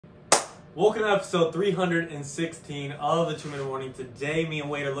Welcome to episode 316 of the 2-Minute Warning. Today, me and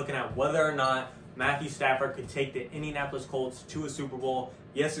Wade are looking at whether or not Matthew Stafford could take the Indianapolis Colts to a Super Bowl.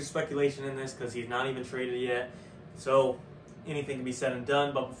 Yes, there's speculation in this because he's not even traded yet, so anything can be said and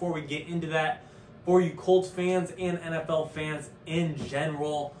done. But before we get into that, for you Colts fans and NFL fans in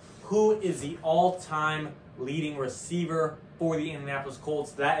general, who is the all-time leading receiver for the Indianapolis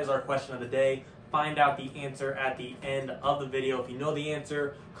Colts? That is our question of the day. Find out the answer at the end of the video. If you know the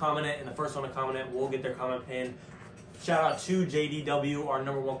answer, comment it, and the first one to comment it will get their comment pinned. Shout out to JDW, our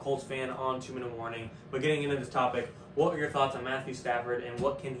 #1 Colts fan on 2-Minute Warning. But getting into this topic, what are your thoughts on Matthew Stafford and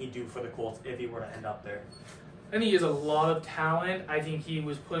what can he do for the Colts if he were to end up there? I think he has a lot of talent. I think he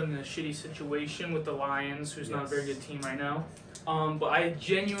was put in a shitty situation with the Lions, who's not a very good team right now. But I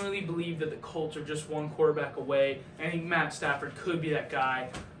genuinely believe that the Colts are just one quarterback away. And I think Matt Stafford could be that guy.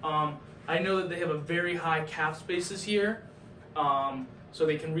 I know that they have a very high cap space this year, so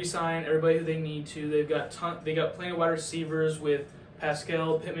they can re-sign everybody who they need to. They got plenty of wide receivers with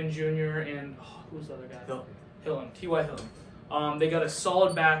Pascal, Pittman Jr., and who's the other guy? T.Y. Hilton. They got a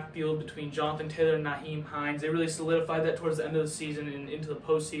solid backfield between Jonathan Taylor and Nyheim Hines. They really solidified that towards the end of the season and into the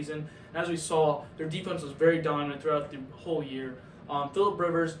postseason. And as we saw, their defense was very dominant throughout the whole year. Phillip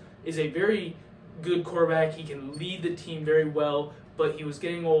Rivers is a very good quarterback. He can lead the team very well, but he was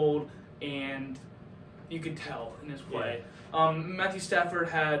getting old, and you could tell in his play. Yeah. Matthew Stafford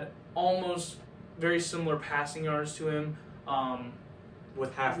had almost very similar passing yards to him.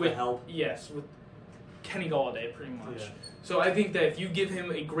 With the help? Yes, with Kenny Galladay, pretty much. Yeah. So I think that if you give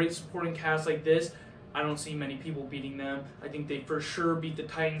him a great supporting cast like this, I don't see many people beating them. I think they for sure beat the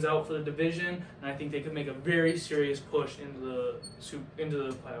Titans out for the division, and I think they could make a very serious push into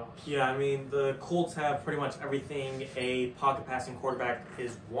the playoffs. Yeah, I mean, the Colts have pretty much everything a pocket passing quarterback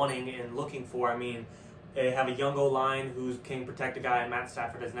is wanting and looking for. I mean, they have a young O-line who can protect a guy, and Matt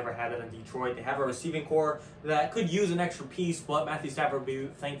Stafford has never had that in Detroit. They have a receiving core that could use an extra piece, but Matthew Stafford would be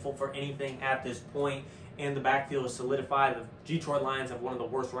thankful for anything at this point. And the backfield is solidified. The Detroit Lions have one of the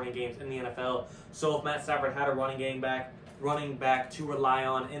worst running games in the NFL. So if Matt Stafford had a running back to rely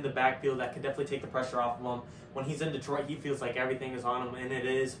on in the backfield, that could definitely take the pressure off of him. When he's in Detroit, he feels like everything is on him, and it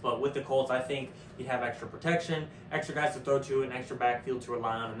is. But with the Colts, I think he'd have extra protection, extra guys to throw to, and extra backfield to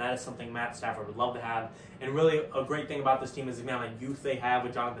rely on, and that is something Matt Stafford would love to have. And really, a great thing about this team is the amount of youth they have,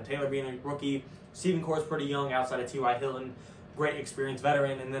 with Jonathan Taylor being a rookie. Receiving core is pretty young outside of T.Y. Hilton. Great experienced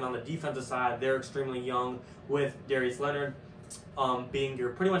veteran, and then on the defensive side, they're extremely young with Darius Leonard being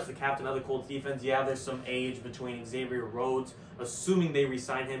pretty much the captain of the Colts defense. Yeah, there's some age between Xavier Rhodes. Assuming they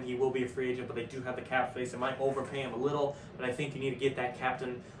re-sign him, he will be a free agent, but they do have the cap space. They might overpay him a little, but I think you need to get that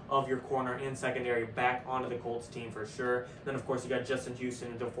captain of your corner and secondary back onto the Colts team for sure. Then, of course, you got Justin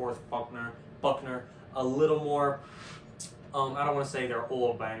Houston and DeForest Buckner a little more. I don't want to say they're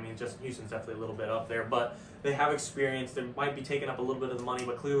old by any means. Justin Houston's definitely a little bit up there, but they have experience. They might be taking up a little bit of the money,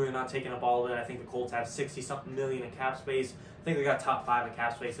 but clearly they're not taking up all of it. I think the Colts have 60-something million in cap space. I think they got top 5 in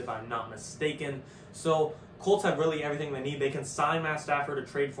cap space, if I'm not mistaken. So Colts have really everything they need. They can sign Matt Stafford or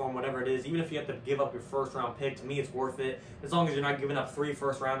trade for him, whatever it is. Even if you have to give up your first-round pick, to me it's worth it. As long as you're not giving up 3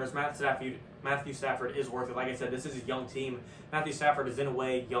 first-rounders, Matthew Stafford is worth it. Like I said, this is a young team. Matthew Stafford is in a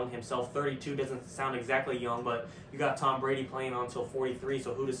way young himself. 32 doesn't sound exactly young, but you got Tom Brady playing on until 43,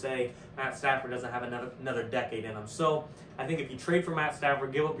 so who to say Matt Stafford doesn't have another decade in him. So I think if you trade for Matt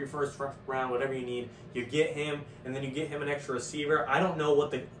Stafford, give up your first round, whatever you need, you get him, and then you get him an extra receiver. I don't know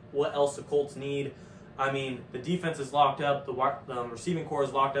what else the Colts need. I mean, the defense is locked up, the receiving core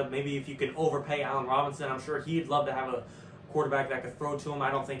is locked up. Maybe if you can overpay Allen Robinson, I'm sure he'd love to have a quarterback that could throw to him.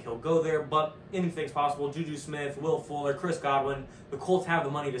 I don't think he'll go there, but anything's possible. Juju Smith, Will Fuller, Chris Godwin. The Colts have the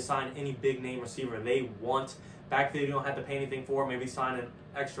money to sign any big-name receiver they want. Backfield, you don't have to pay anything for. Maybe sign an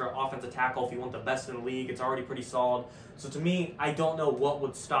extra offensive tackle if you want the best in the league. It's already pretty solid. So to me, I don't know what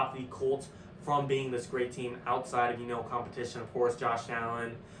would stop the Colts from being this great team outside of, competition. Of course, Josh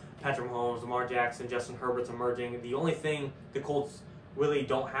Allen, Patrick Mahomes, Lamar Jackson, Justin Herbert's emerging. The only thing the Colts really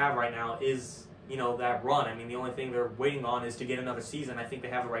don't have right now is that run. I mean, the only thing they're waiting on is to get another season. I think they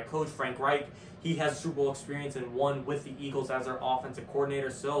have the right coach, Frank Reich. He has Super Bowl experience and won with the Eagles as their offensive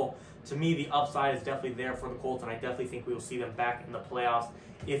coordinator. So, to me, the upside is definitely there for the Colts, and I definitely think we will see them back in the playoffs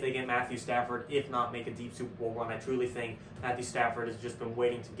if they get Matthew Stafford, if not make a deep Super Bowl run. I truly think Matthew Stafford has just been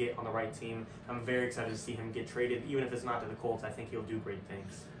waiting to get on the right team. I'm very excited to see him get traded. Even if it's not to the Colts, I think he'll do great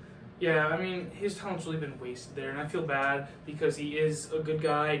things. Yeah, I mean, his talent's really been wasted there, and I feel bad because he is a good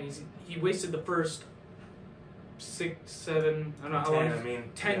guy, and he wasted the first 6, 7, I don't know how long,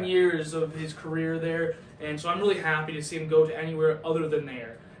 10 years of his career there, and so I'm really happy to see him go to anywhere other than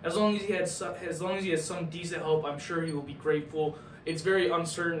there. As long as he has some decent help, I'm sure he will be grateful. it's very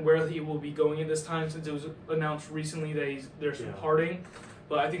uncertain where he will be going at this time since it was announced recently that there's some parting.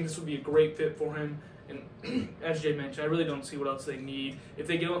 But I think this would be a great fit for him. And as Jay mentioned, I really don't see what else they need. If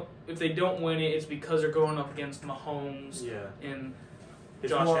they don't win it, it's because they're going up against Mahomes and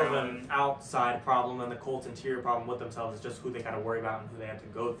it's Josh more Allen. of an outside problem than the Colts' interior problem with themselves. It's just who they got to worry about and who they have to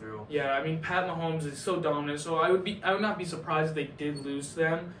go through. Yeah, I mean Pat Mahomes is so dominant, so I would not be surprised if they did lose to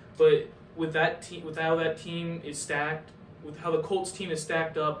them. But with that team, with how that team is stacked, with how the Colts team is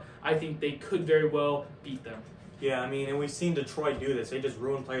stacked up, I think they could very well beat them. Yeah, I mean, and we've seen Detroit do this. They just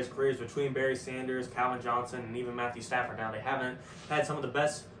ruined players' careers between Barry Sanders, Calvin Johnson, and even Matthew Stafford. Now, they haven't had some of the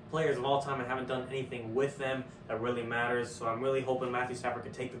best players of all time and haven't done anything with them that really matters. So I'm really hoping Matthew Stafford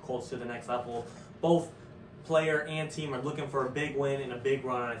can take the Colts to the next level. Both player and team are looking for a big win and a big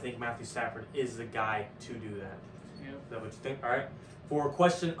run, and I think Matthew Stafford is the guy to do that. Yeah. Is that what you think? All right. For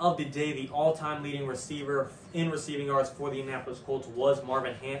question of the day, the all-time leading receiver in receiving yards for the Indianapolis Colts was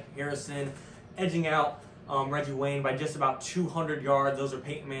Marvin Harrison, edging out Reggie Wayne by just about 200 yards. Those are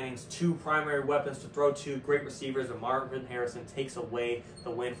Peyton Manning's two primary weapons to throw to, great receivers, and Marvin Harrison takes away the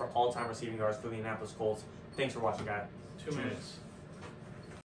win for all-time receiving yards for the Indianapolis Colts. Thanks for watching, guys. 2 minutes.